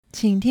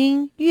请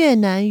听越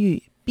南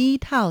语 B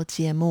套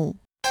节目。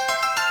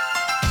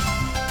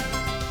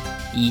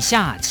以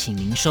下请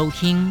您收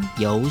听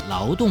由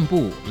劳动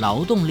部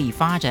劳动力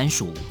发展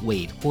署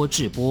委托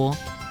制播，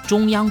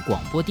中央广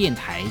播电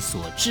台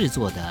所制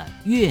作的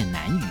越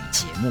南语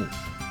节目。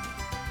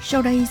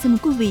Sau đây xin mời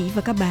quý vị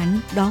và các bạn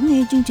đón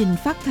nghe chương trình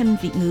phát thanh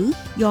Việt ngữ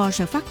do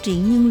Sở Phát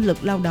triển Nhân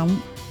lực Lao động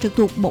trực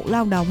thuộc Bộ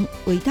Lao động,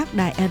 Ủy thác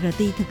Đài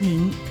RT thực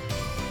hiện.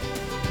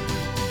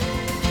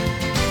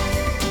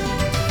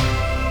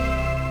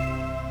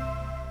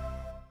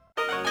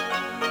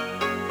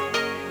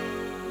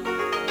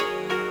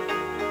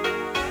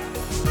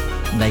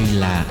 Đây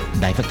là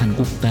Đài Phát thanh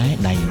Quốc tế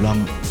Đài Loan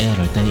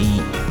RTI.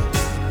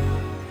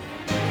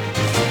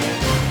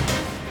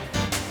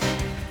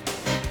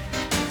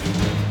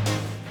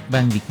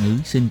 Ban Việt ngữ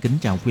xin kính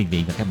chào quý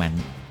vị và các bạn.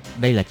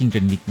 Đây là chương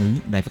trình Việt ngữ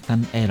Đài Phát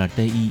thanh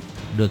RTI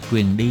được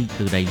truyền đi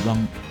từ Đài Loan.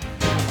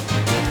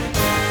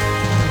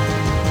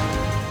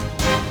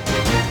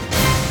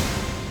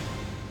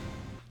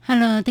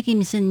 Hello, Tôi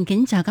Kim xin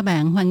kính chào các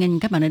bạn. Hoan nghênh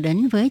các bạn đã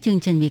đến với chương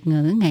trình Việt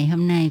ngữ ngày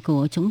hôm nay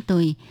của chúng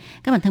tôi.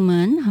 Các bạn thân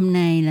mến, hôm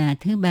nay là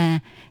thứ Ba,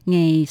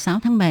 ngày 6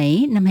 tháng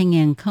 7 năm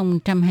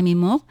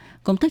 2021,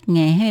 cũng tức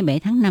ngày 27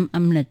 tháng 5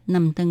 âm lịch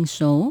năm Tân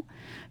Sửu.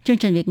 Chương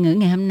trình Việt ngữ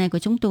ngày hôm nay của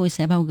chúng tôi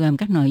sẽ bao gồm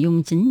các nội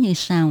dung chính như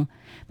sau.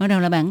 Mở đầu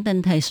là bản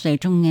tin thời sự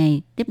trong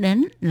ngày, tiếp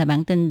đến là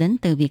bản tin đến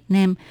từ Việt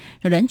Nam,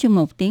 rồi đến chuyên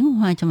mục tiếng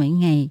Hoa trong mỗi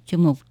ngày,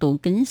 chuyên mục tủ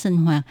kính sinh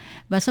hoạt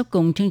và sau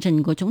cùng chương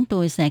trình của chúng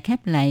tôi sẽ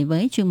khép lại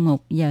với chuyên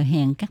mục giờ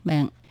hẹn các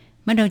bạn.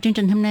 Mở đầu chương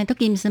trình hôm nay, Tố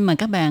Kim xin mời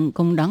các bạn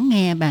cùng đón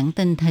nghe bản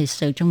tin thời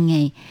sự trong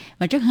ngày.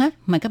 Và trước hết,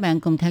 mời các bạn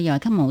cùng theo dõi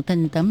các mẫu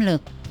tin tóm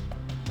lược.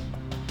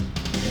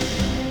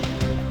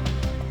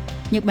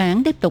 Nhật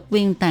Bản tiếp tục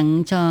quyên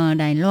tặng cho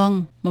Đài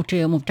Loan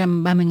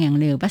 1.130.000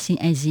 liều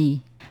vaccine AZ.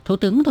 Thủ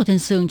tướng Tô Trinh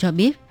Sương cho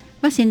biết,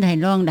 vaccine Đài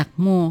Loan đặt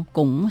mua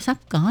cũng sắp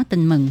có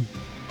tin mừng.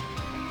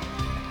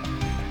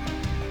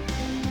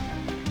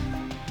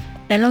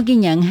 Đài Loan ghi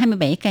nhận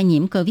 27 ca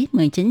nhiễm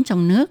COVID-19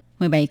 trong nước,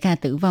 17 ca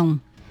tử vong.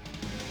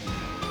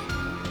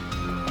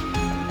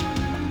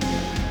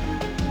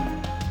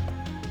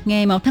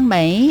 Ngày 1 tháng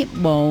 7,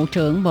 Bộ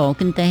trưởng Bộ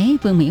Kinh tế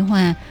Vương Mỹ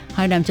Hoa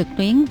hội đàm trực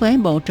tuyến với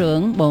Bộ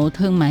trưởng Bộ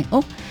Thương mại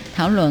Úc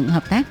thảo luận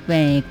hợp tác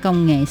về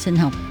công nghệ sinh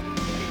học.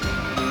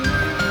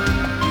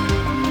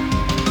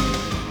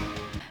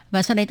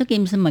 Và sau đây Tố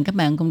Kim xin mời các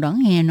bạn cùng đón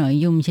nghe nội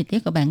dung chi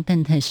tiết của bản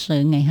tin thời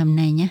sự ngày hôm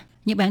nay nhé.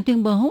 Nhật Bản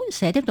tuyên bố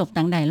sẽ tiếp tục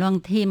tặng Đài Loan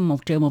thêm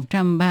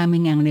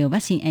 1.130.000 liều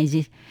vaccine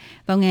AZ.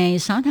 Vào ngày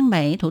 6 tháng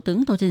 7, Thủ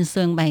tướng Tô Trinh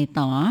Sương bày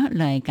tỏ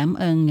lời cảm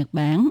ơn Nhật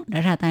Bản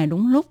đã ra tay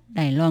đúng lúc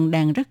Đài Loan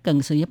đang rất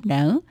cần sự giúp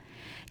đỡ.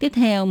 Tiếp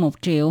theo,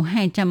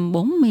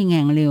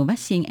 1.240.000 liều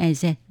vaccine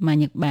AZ mà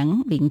Nhật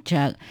Bản viện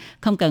trợ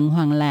không cần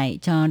hoàn lại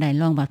cho Đài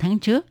Loan vào tháng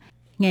trước.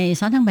 Ngày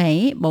 6 tháng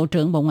 7, Bộ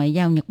trưởng Bộ Ngoại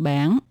giao Nhật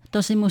Bản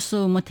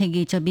Toshimitsu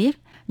Motegi cho biết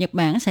Nhật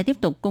Bản sẽ tiếp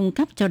tục cung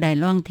cấp cho Đài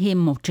Loan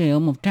thêm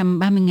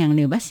 1.130.000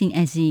 liều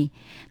vaccine AZ.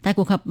 Tại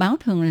cuộc họp báo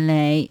thường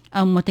lệ,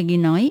 ông Motegi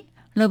nói,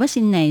 lô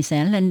vaccine này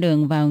sẽ lên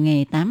đường vào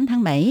ngày 8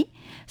 tháng 7.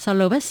 Sau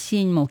lô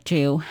vaccine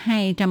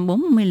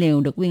 1.240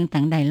 liều được quyên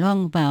tặng Đài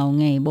Loan vào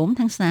ngày 4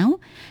 tháng 6,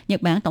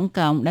 Nhật Bản tổng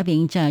cộng đã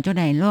viện trợ cho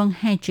Đài Loan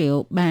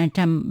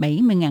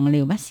 2.370.000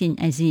 liều vaccine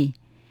AZ.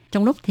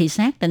 Trong lúc thị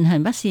sát tình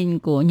hình vaccine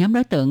của nhóm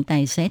đối tượng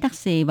tài xế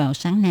taxi vào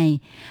sáng nay,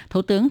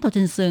 Thủ tướng Tô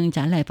Trinh Sương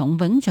trả lời phỏng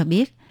vấn cho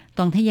biết,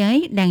 toàn thế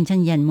giới đang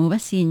tranh giành mua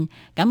vaccine.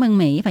 Cảm ơn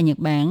Mỹ và Nhật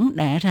Bản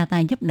đã ra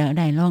tay giúp đỡ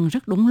Đài Loan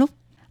rất đúng lúc.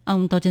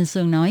 Ông Tô Trinh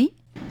Sương nói,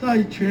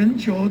 tại全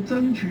球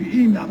争取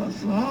疫苗的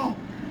时候，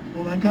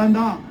我们看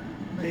到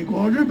美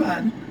国、日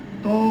本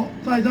都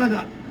在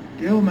的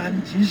给我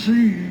们及时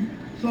雨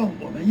送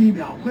我们疫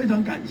苗，非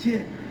常感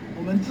谢。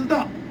我们知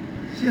道，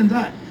现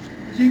在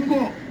经过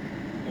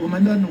我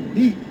们的努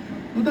力，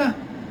不但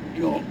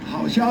有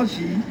好消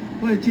息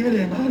会接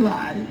连而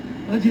来，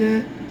而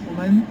且我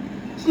们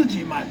自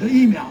己买的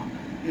疫苗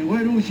也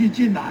会陆续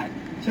进来，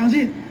相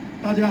信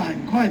大家很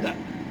快的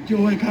就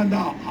会看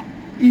到好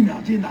疫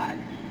苗进来，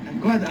很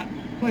快的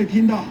会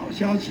听到好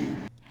消息。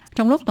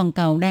 Trong lúc toàn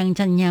cầu đang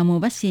tranh nhau mua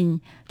vaccine,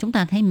 chúng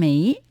ta thấy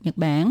Mỹ, Nhật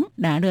Bản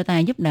đã đưa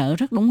tay giúp đỡ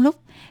rất đúng lúc,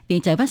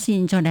 viện trợ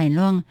vaccine cho Đài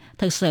Loan.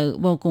 Thực sự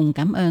vô cùng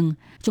cảm ơn.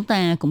 Chúng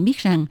ta cũng biết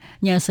rằng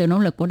nhờ sự nỗ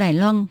lực của Đài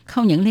Loan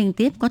không những liên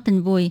tiếp có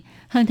tin vui,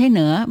 hơn thế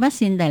nữa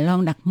vaccine Đài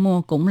Loan đặt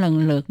mua cũng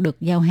lần lượt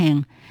được giao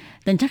hàng.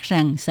 Tin chắc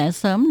rằng sẽ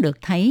sớm được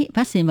thấy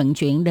vaccine vận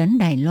chuyển đến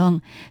Đài Loan,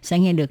 sẽ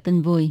nghe được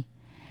tin vui.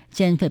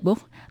 Trên Facebook,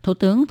 Thủ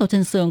tướng Tô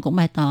Trinh Sương cũng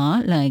bày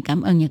tỏ lời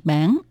cảm ơn Nhật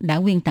Bản đã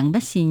quyên tặng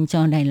vaccine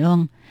cho Đài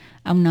Loan.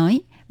 Ông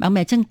nói, bạn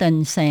bè chân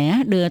tình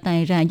sẽ đưa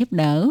tay ra giúp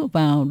đỡ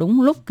vào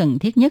đúng lúc cần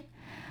thiết nhất.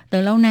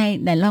 Từ lâu nay,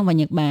 Đài Loan và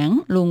Nhật Bản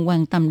luôn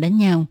quan tâm đến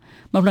nhau.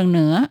 Một lần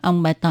nữa,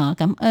 ông bày tỏ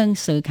cảm ơn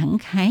sự khẳng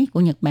khái của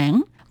Nhật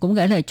Bản, cũng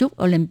gửi lời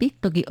chúc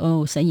Olympic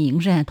Tokyo sẽ diễn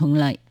ra thuận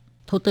lợi.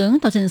 Thủ tướng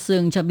Tô Trinh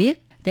Sương cho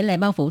biết, tỷ lệ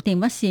bao phủ tiêm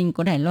vaccine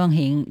của Đài Loan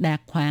hiện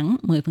đạt khoảng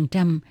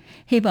 10%.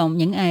 Hy vọng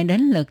những ai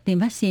đến lượt tiêm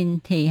vaccine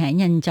thì hãy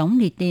nhanh chóng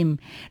đi tiêm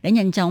để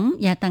nhanh chóng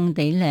gia tăng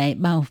tỷ lệ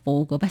bao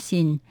phủ của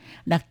vaccine,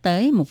 đạt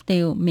tới mục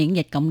tiêu miễn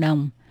dịch cộng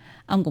đồng.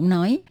 Ông cũng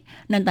nói,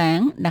 nền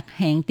tảng đặt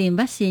hẹn tiêm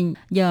vaccine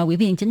do Ủy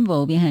viên Chính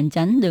vụ Viện Hành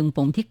Chánh Đường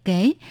Phụng thiết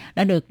kế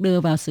đã được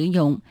đưa vào sử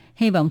dụng,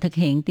 hy vọng thực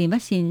hiện tiêm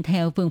vaccine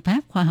theo phương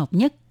pháp khoa học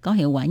nhất, có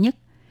hiệu quả nhất.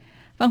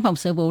 Văn phòng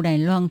sự vụ Đài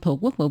Loan thuộc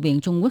Quốc vụ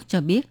viện Trung Quốc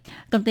cho biết,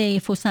 công ty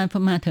Fosun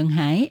Pharma Thượng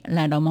Hải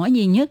là đầu mối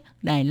duy nhất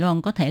Đài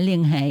Loan có thể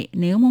liên hệ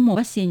nếu muốn mua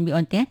vaccine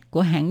BioNTech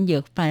của hãng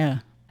dược Pfizer.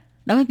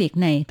 Đối với việc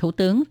này, Thủ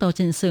tướng Tô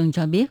Trinh Sương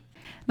cho biết,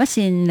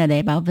 vaccine là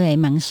để bảo vệ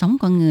mạng sống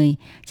con người.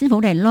 Chính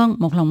phủ Đài Loan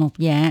một lòng một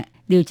dạ,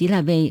 đều chỉ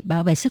là vì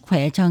bảo vệ sức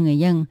khỏe cho người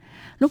dân.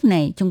 Lúc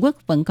này, Trung Quốc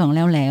vẫn còn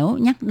leo lẻo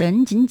nhắc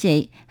đến chính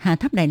trị, hạ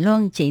thấp Đài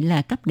Loan chỉ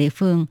là cấp địa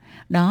phương.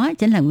 Đó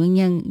chính là nguyên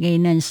nhân gây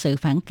nên sự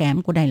phản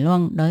cảm của Đài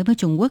Loan đối với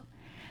Trung Quốc.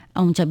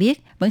 Ông cho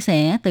biết vẫn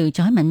sẽ từ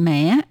chối mạnh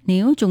mẽ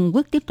nếu Trung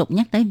Quốc tiếp tục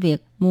nhắc tới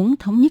việc muốn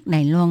thống nhất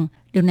Đài Loan.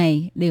 Điều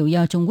này đều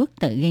do Trung Quốc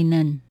tự gây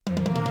nên.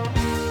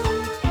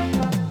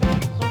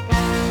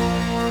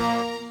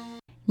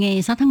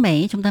 Ngày 6 tháng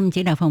 7, Trung tâm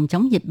Chỉ đạo Phòng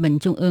chống dịch bệnh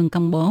Trung ương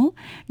công bố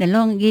Đài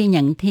Loan ghi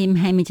nhận thêm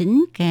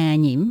 29 ca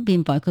nhiễm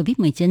viêm phổi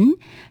COVID-19,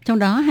 trong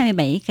đó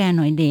 27 ca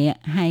nội địa,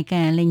 2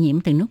 ca lây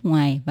nhiễm từ nước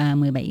ngoài và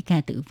 17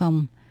 ca tử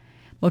vong.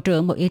 Bộ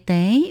trưởng Bộ Y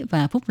tế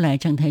và Phúc lợi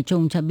Trần Thời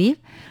Trung cho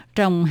biết,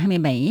 trong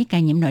 27 ca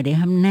nhiễm nội địa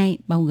hôm nay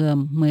bao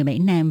gồm 17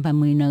 nam và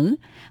 10 nữ,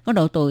 có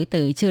độ tuổi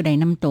từ chưa đầy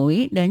 5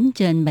 tuổi đến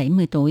trên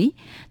 70 tuổi.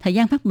 Thời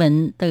gian phát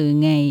bệnh từ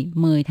ngày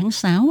 10 tháng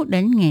 6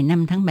 đến ngày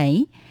 5 tháng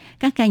 7.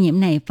 Các ca nhiễm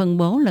này phân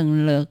bố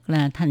lần lượt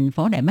là thành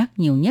phố Đài Bắc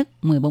nhiều nhất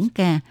 14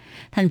 ca,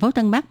 thành phố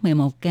Tân Bắc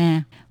 11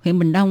 ca, huyện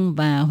Bình Đông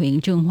và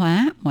huyện Trương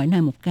Hóa mỗi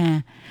nơi 1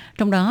 ca.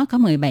 Trong đó có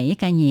 17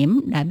 ca nhiễm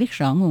đã biết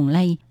rõ nguồn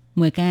lây,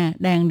 10 ca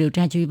đang điều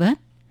tra truy vết.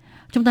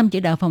 Trung tâm Chỉ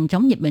đạo Phòng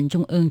chống dịch bệnh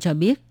Trung ương cho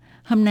biết,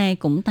 hôm nay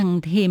cũng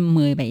tăng thêm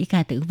 17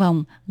 ca tử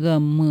vong,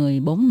 gồm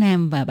 14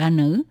 nam và 3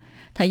 nữ.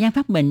 Thời gian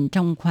phát bệnh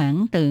trong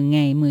khoảng từ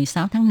ngày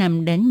 16 tháng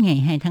 5 đến ngày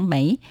 2 tháng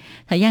 7.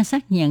 Thời gian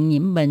xác nhận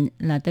nhiễm bệnh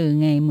là từ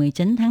ngày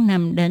 19 tháng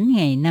 5 đến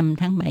ngày 5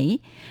 tháng 7.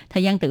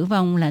 Thời gian tử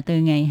vong là từ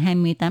ngày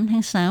 28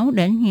 tháng 6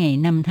 đến ngày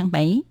 5 tháng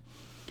 7.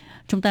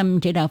 Trung tâm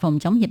Chỉ đạo Phòng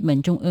chống dịch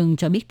bệnh Trung ương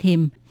cho biết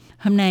thêm,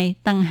 hôm nay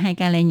tăng 2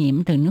 ca lây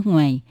nhiễm từ nước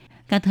ngoài.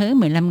 Ca thứ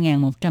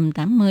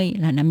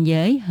 15.180 là nam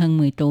giới hơn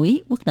 10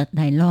 tuổi, quốc tịch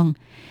Đài Loan.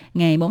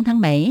 Ngày 4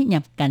 tháng 7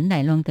 nhập cảnh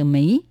Đài Loan từ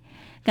Mỹ.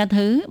 Ca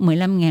thứ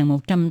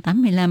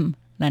 15.185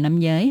 là nam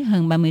giới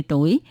hơn 30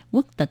 tuổi,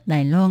 quốc tịch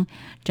Đài Loan,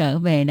 trở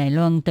về Đài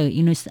Loan từ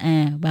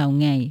Indonesia vào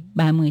ngày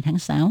 30 tháng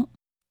 6.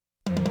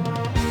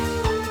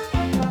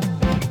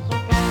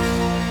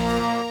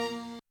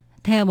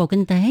 Theo Bộ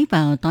Kinh tế,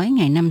 vào tối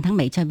ngày 5 tháng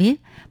 7 cho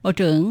biết, Bộ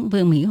trưởng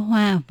Vương Mỹ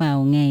Hoa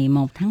vào ngày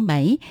 1 tháng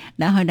 7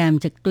 đã hội đàm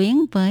trực tuyến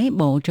với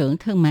Bộ trưởng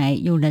Thương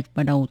mại, Du lịch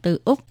và Đầu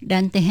tư Úc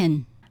Th.Ba.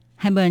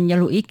 Hai bên giao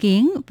lưu ý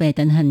kiến về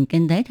tình hình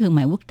kinh tế thương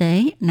mại quốc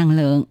tế, năng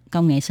lượng,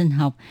 công nghệ sinh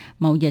học,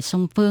 mậu dịch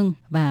song phương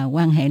và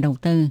quan hệ đầu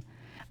tư.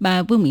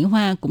 Bà Vương Mỹ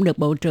Hoa cũng được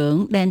Bộ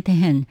trưởng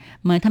Th.Ba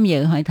mời tham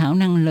dự hội thảo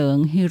năng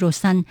lượng hydro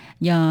xanh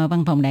do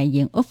Văn phòng đại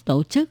diện Úc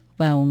tổ chức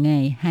vào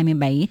ngày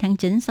 27 tháng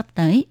 9 sắp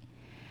tới.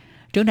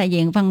 Trưởng đại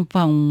diện Văn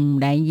phòng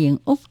đại diện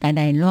Úc tại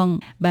Đài Loan,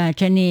 bà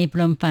Jenny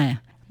Plumfa,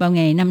 vào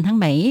ngày 5 tháng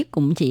 7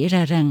 cũng chỉ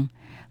ra rằng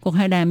cuộc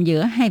hội đàm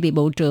giữa hai vị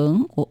bộ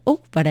trưởng của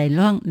Úc và Đài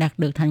Loan đạt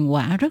được thành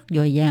quả rất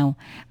dồi dào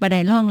và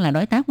Đài Loan là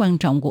đối tác quan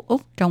trọng của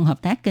Úc trong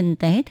hợp tác kinh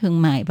tế,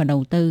 thương mại và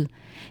đầu tư.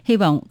 Hy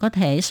vọng có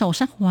thể sâu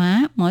sắc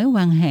hóa mối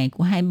quan hệ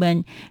của hai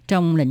bên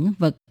trong lĩnh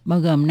vực bao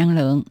gồm năng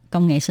lượng,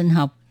 công nghệ sinh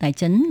học, tài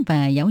chính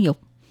và giáo dục.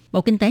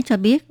 Bộ Kinh tế cho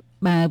biết,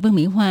 bà Vương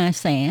Mỹ Hoa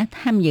sẽ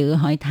tham dự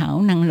hội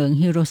thảo năng lượng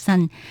hydro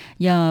xanh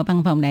do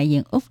Văn phòng đại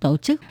diện Úc tổ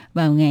chức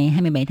vào ngày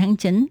 27 tháng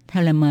 9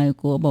 theo lời mời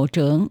của Bộ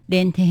trưởng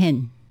Th.Ba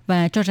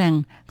và cho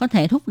rằng có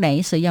thể thúc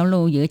đẩy sự giao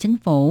lưu giữa chính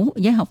phủ,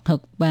 giới học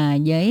thuật và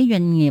giới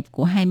doanh nghiệp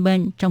của hai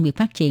bên trong việc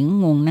phát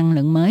triển nguồn năng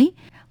lượng mới,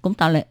 cũng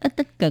tạo lợi ích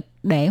tích cực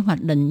để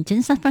hoạch định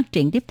chính sách phát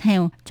triển tiếp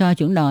theo cho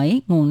chuyển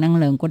đổi nguồn năng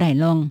lượng của Đài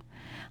Loan.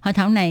 Hội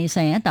thảo này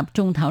sẽ tập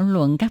trung thảo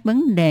luận các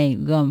vấn đề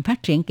gồm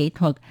phát triển kỹ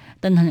thuật,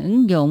 tình hình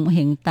ứng dụng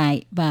hiện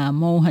tại và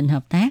mô hình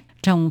hợp tác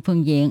trong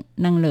phương diện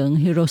năng lượng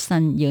hydro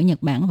xanh giữa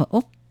Nhật Bản và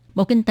Úc.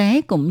 Bộ Kinh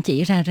tế cũng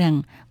chỉ ra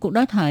rằng cuộc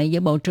đối thoại giữa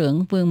Bộ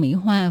trưởng Vương Mỹ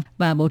Hoa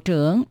và Bộ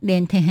trưởng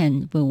Th.Ba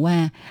vừa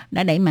qua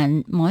đã đẩy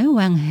mạnh mối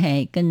quan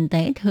hệ kinh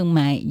tế thương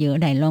mại giữa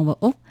Đài Loan và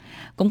Úc,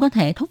 cũng có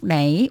thể thúc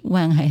đẩy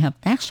quan hệ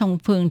hợp tác song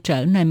phương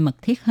trở nên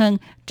mật thiết hơn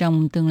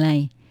trong tương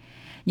lai.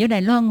 Giữa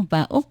Đài Loan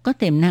và Úc có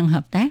tiềm năng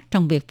hợp tác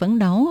trong việc phấn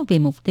đấu vì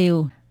mục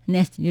tiêu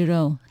Net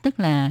Zero, tức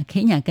là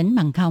khí nhà kính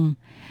bằng không.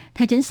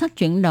 Theo chính sách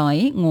chuyển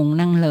đổi nguồn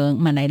năng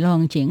lượng mà Đài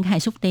Loan triển khai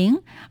xúc tiến,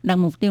 đặt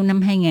mục tiêu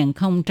năm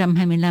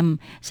 2025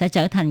 sẽ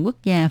trở thành quốc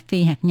gia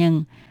phi hạt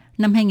nhân.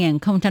 Năm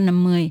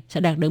 2050 sẽ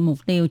đạt được mục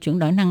tiêu chuyển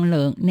đổi năng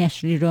lượng Net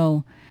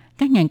Zero.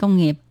 Các ngành công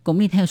nghiệp cũng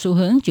đi theo xu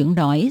hướng chuyển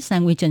đổi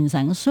sang quy trình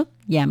sản xuất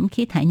giảm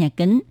khí thải nhà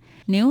kính.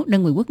 Nếu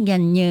đơn vị quốc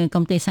doanh như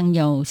công ty xăng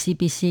dầu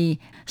CPC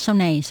sau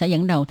này sẽ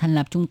dẫn đầu thành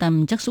lập trung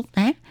tâm chất xúc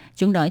tác,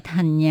 chuyển đổi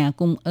thành nhà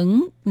cung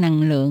ứng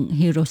năng lượng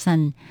hydro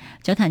xanh,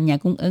 trở thành nhà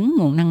cung ứng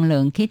nguồn năng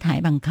lượng khí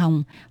thải bằng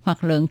không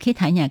hoặc lượng khí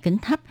thải nhà kính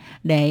thấp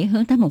để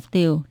hướng tới mục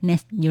tiêu Net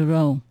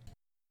Zero.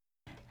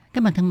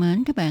 Các bạn thân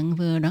mến, các bạn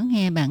vừa đón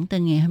nghe bản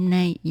tin ngày hôm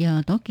nay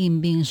do Tố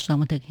Kim biên soạn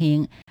và thực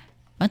hiện.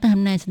 Bản tin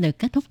hôm nay xin được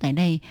kết thúc tại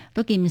đây.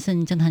 Tôi Kim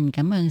xin chân thành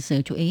cảm ơn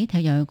sự chú ý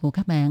theo dõi của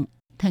các bạn.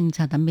 Thân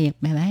chào tạm biệt.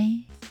 Bye bye.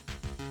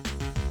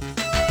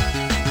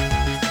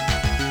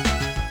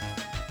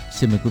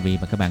 Xin mời quý vị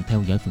và các bạn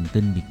theo dõi phần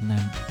tin Việt Nam.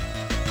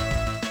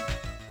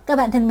 Các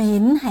bạn thân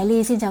mến, Hải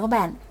Ly xin chào các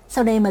bạn.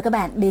 Sau đây mời các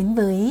bạn đến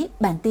với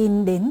bản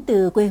tin đến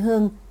từ quê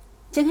hương.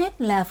 Trước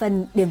hết là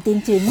phần điểm tin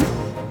chính.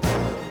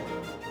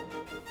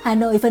 Hà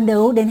Nội phấn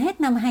đấu đến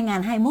hết năm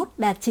 2021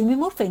 đạt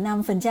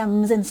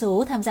 91,5% dân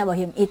số tham gia bảo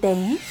hiểm y tế.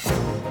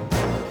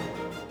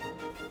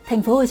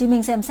 Thành phố Hồ Chí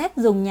Minh xem xét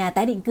dùng nhà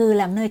tái định cư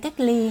làm nơi cách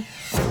ly.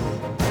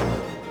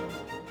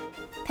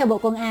 Theo Bộ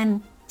Công an,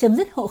 chấm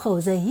dứt hộ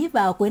khẩu giấy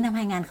vào cuối năm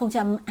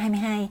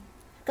 2022.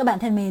 Các bạn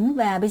thân mến,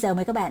 và bây giờ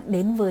mời các bạn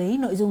đến với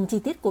nội dung chi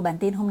tiết của bản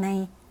tin hôm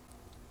nay.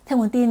 Theo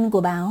nguồn tin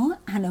của báo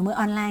Hà Nội mới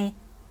online,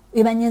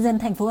 Ủy ban Nhân dân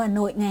thành phố Hà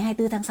Nội ngày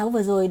 24 tháng 6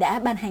 vừa rồi đã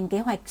ban hành kế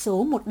hoạch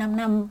số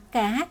 155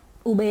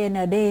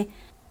 KH-UBND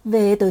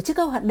về tổ chức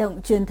các hoạt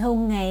động truyền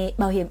thông Ngày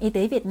Bảo hiểm Y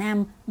tế Việt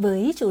Nam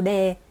với chủ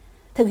đề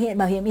thực hiện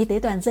bảo hiểm y tế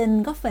toàn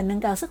dân góp phần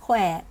nâng cao sức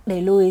khỏe,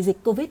 đẩy lùi dịch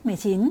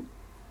COVID-19.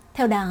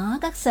 Theo đó,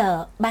 các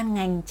sở, ban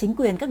ngành, chính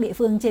quyền các địa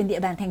phương trên địa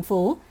bàn thành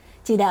phố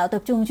chỉ đạo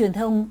tập trung truyền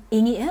thông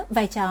ý nghĩa,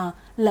 vai trò,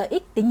 lợi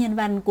ích, tính nhân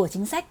văn của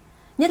chính sách,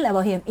 nhất là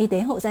bảo hiểm y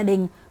tế hộ gia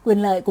đình,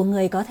 quyền lợi của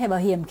người có thẻ bảo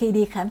hiểm khi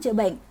đi khám chữa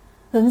bệnh,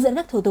 hướng dẫn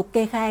các thủ tục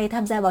kê khai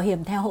tham gia bảo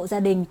hiểm theo hộ gia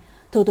đình,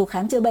 thủ tục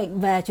khám chữa bệnh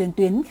và chuyển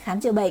tuyến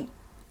khám chữa bệnh.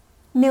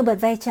 Nêu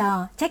bật vai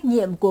trò, trách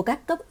nhiệm của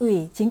các cấp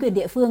ủy, chính quyền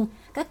địa phương,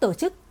 các tổ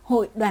chức,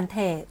 hội, đoàn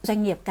thể,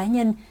 doanh nghiệp, cá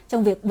nhân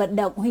trong việc vận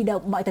động, huy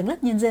động mọi tầng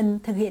lớp nhân dân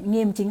thực hiện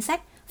nghiêm chính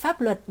sách,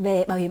 pháp luật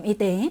về bảo hiểm y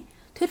tế,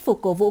 thuyết phục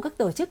cổ vũ các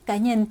tổ chức cá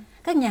nhân,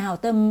 các nhà hảo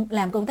tâm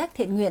làm công tác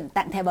thiện nguyện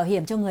tặng thẻ bảo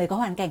hiểm cho người có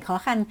hoàn cảnh khó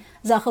khăn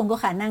do không có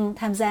khả năng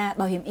tham gia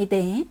bảo hiểm y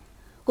tế.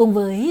 Cùng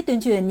với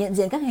tuyên truyền nhận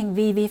diện các hành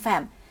vi vi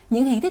phạm,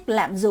 những hình thức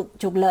lạm dụng,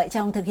 trục lợi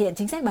trong thực hiện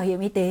chính sách bảo hiểm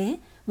y tế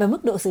và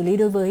mức độ xử lý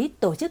đối với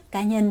tổ chức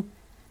cá nhân.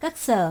 Các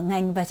sở,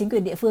 ngành và chính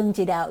quyền địa phương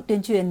chỉ đạo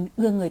tuyên truyền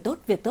gương người tốt,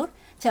 việc tốt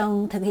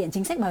trong thực hiện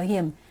chính sách bảo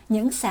hiểm,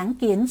 những sáng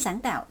kiến, sáng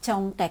tạo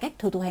trong cải cách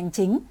thủ tục hành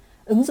chính,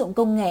 ứng dụng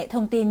công nghệ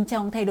thông tin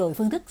trong thay đổi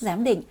phương thức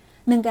giám định,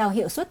 nâng cao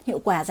hiệu suất, hiệu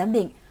quả giám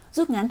định,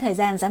 rút ngắn thời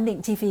gian giám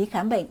định chi phí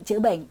khám bệnh, chữa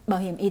bệnh, bảo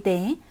hiểm y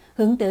tế,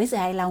 hướng tới sự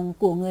hài lòng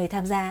của người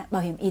tham gia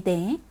bảo hiểm y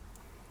tế.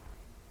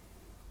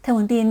 Theo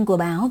nguồn tin của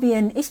báo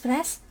VN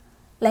Express,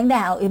 lãnh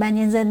đạo Ủy ban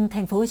Nhân dân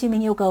thành phố Hồ Chí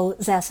Minh yêu cầu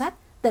rà soát,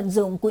 tận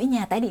dụng quỹ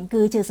nhà tái định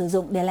cư chưa sử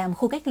dụng để làm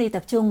khu cách ly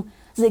tập trung,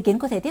 dự kiến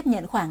có thể tiếp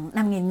nhận khoảng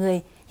 5.000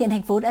 người. Hiện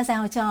thành phố đã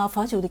giao cho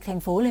Phó Chủ tịch thành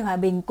phố Lê Hòa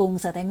Bình cùng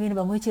Sở Tài nguyên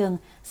và Môi trường,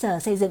 Sở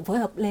Xây dựng phối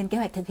hợp lên kế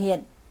hoạch thực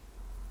hiện.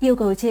 Yêu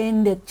cầu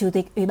trên được Chủ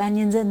tịch Ủy ban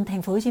Nhân dân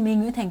thành phố Hồ Chí Minh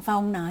Nguyễn Thành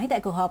Phong nói tại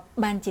cuộc họp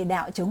Ban chỉ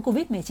đạo chống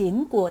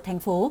Covid-19 của thành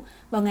phố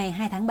vào ngày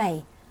 2 tháng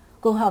 7.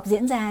 Cuộc họp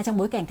diễn ra trong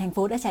bối cảnh thành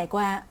phố đã trải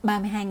qua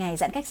 32 ngày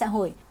giãn cách xã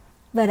hội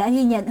và đã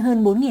ghi nhận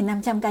hơn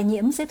 4.500 ca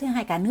nhiễm, xếp thứ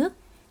 2 cả nước.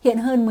 Hiện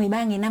hơn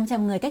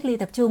 13.500 người cách ly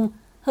tập trung,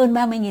 hơn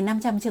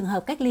 30.500 trường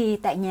hợp cách ly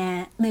tại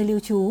nhà, nơi lưu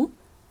trú.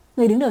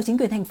 Người đứng đầu chính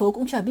quyền thành phố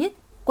cũng cho biết,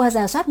 qua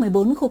rà soát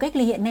 14 khu cách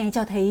ly hiện nay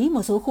cho thấy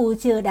một số khu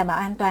chưa đảm bảo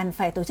an toàn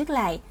phải tổ chức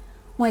lại.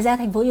 Ngoài ra,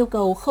 thành phố yêu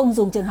cầu không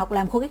dùng trường học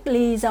làm khu cách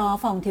ly do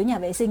phòng thiếu nhà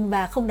vệ sinh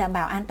và không đảm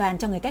bảo an toàn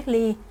cho người cách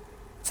ly.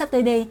 Sắp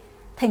tới đây,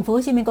 thành phố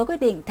Hồ Chí Minh có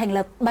quyết định thành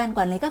lập Ban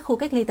quản lý các khu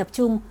cách ly tập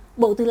trung,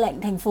 Bộ Tư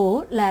lệnh thành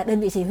phố là đơn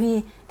vị chỉ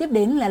huy, tiếp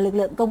đến là lực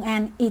lượng công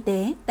an, y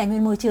tế, tài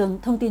nguyên môi trường,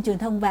 thông tin truyền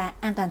thông và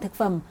an toàn thực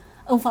phẩm.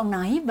 Ông Phong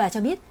nói và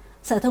cho biết,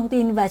 Sở Thông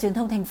tin và Truyền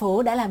thông thành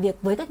phố đã làm việc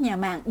với các nhà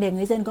mạng để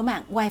người dân có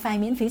mạng Wi-Fi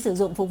miễn phí sử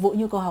dụng phục vụ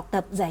nhu cầu học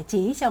tập, giải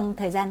trí trong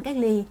thời gian cách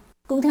ly.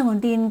 Cũng theo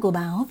nguồn tin của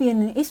báo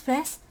VN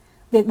Express,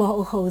 việc bỏ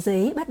hộ khẩu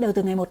giấy bắt đầu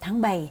từ ngày 1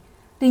 tháng 7.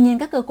 Tuy nhiên,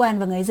 các cơ quan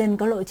và người dân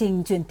có lộ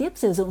trình chuyển tiếp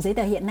sử dụng giấy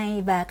tờ hiện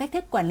nay và cách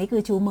thức quản lý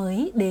cư trú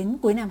mới đến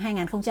cuối năm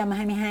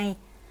 2022.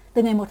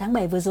 Từ ngày 1 tháng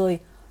 7 vừa rồi,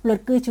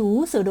 luật cư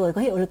trú sửa đổi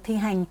có hiệu lực thi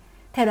hành.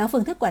 Theo đó,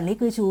 phương thức quản lý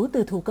cư trú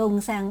từ thủ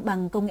công sang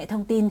bằng công nghệ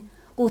thông tin,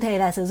 cụ thể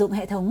là sử dụng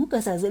hệ thống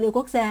cơ sở dữ liệu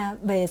quốc gia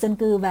về dân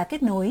cư và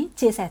kết nối,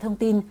 chia sẻ thông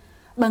tin.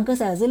 Bằng cơ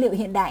sở dữ liệu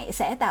hiện đại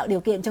sẽ tạo điều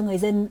kiện cho người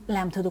dân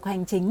làm thủ tục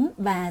hành chính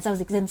và giao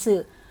dịch dân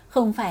sự,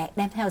 không phải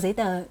đem theo giấy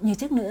tờ như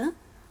trước nữa,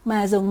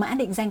 mà dùng mã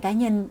định danh cá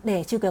nhân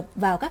để truy cập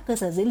vào các cơ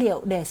sở dữ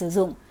liệu để sử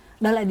dụng.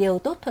 Đó là điều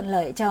tốt thuận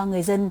lợi cho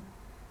người dân.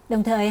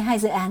 Đồng thời, 2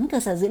 dự án cơ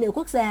sở dữ liệu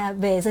quốc gia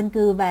về dân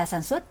cư và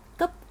sản xuất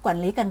cấp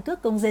quản lý căn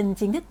cước công dân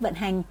chính thức vận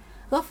hành,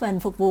 góp phần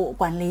phục vụ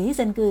quản lý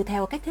dân cư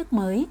theo cách thức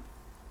mới.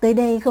 Tới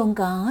đây không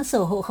có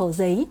sổ hộ khẩu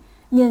giấy,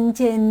 nhưng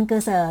trên cơ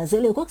sở dữ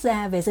liệu quốc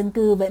gia về dân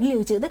cư vẫn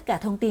lưu trữ tất cả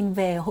thông tin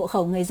về hộ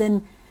khẩu người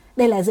dân.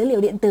 Đây là dữ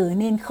liệu điện tử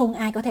nên không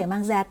ai có thể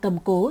mang ra cầm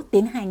cố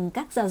tiến hành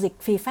các giao dịch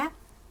phi pháp.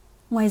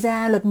 Ngoài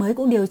ra, luật mới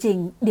cũng điều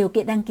chỉnh điều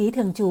kiện đăng ký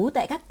thường trú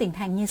tại các tỉnh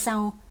thành như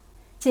sau.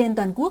 Trên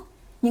toàn quốc,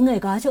 những người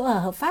có chỗ ở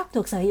hợp pháp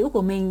thuộc sở hữu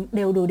của mình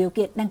đều đủ điều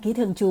kiện đăng ký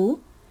thường trú.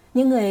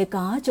 Những người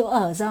có chỗ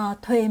ở do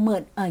thuê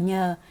mượn, ở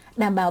nhờ,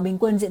 đảm bảo bình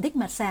quân diện tích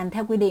mặt sàn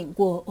theo quy định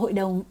của Hội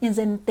đồng Nhân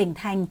dân tỉnh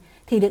thành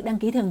thì được đăng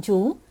ký thường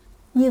trú.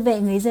 Như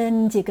vậy, người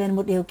dân chỉ cần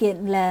một điều kiện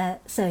là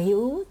sở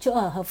hữu chỗ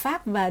ở hợp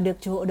pháp và được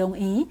chủ hộ đồng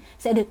ý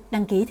sẽ được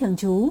đăng ký thường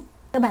trú.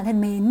 Các bạn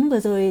thân mến, vừa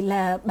rồi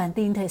là bản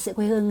tin thời sự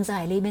quê hương do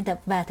Hải Ly biên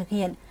tập và thực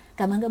hiện.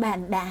 Cảm ơn các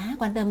bạn đã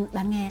quan tâm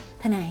đón nghe.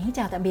 Thân ái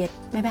chào tạm biệt.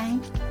 Bye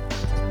bye.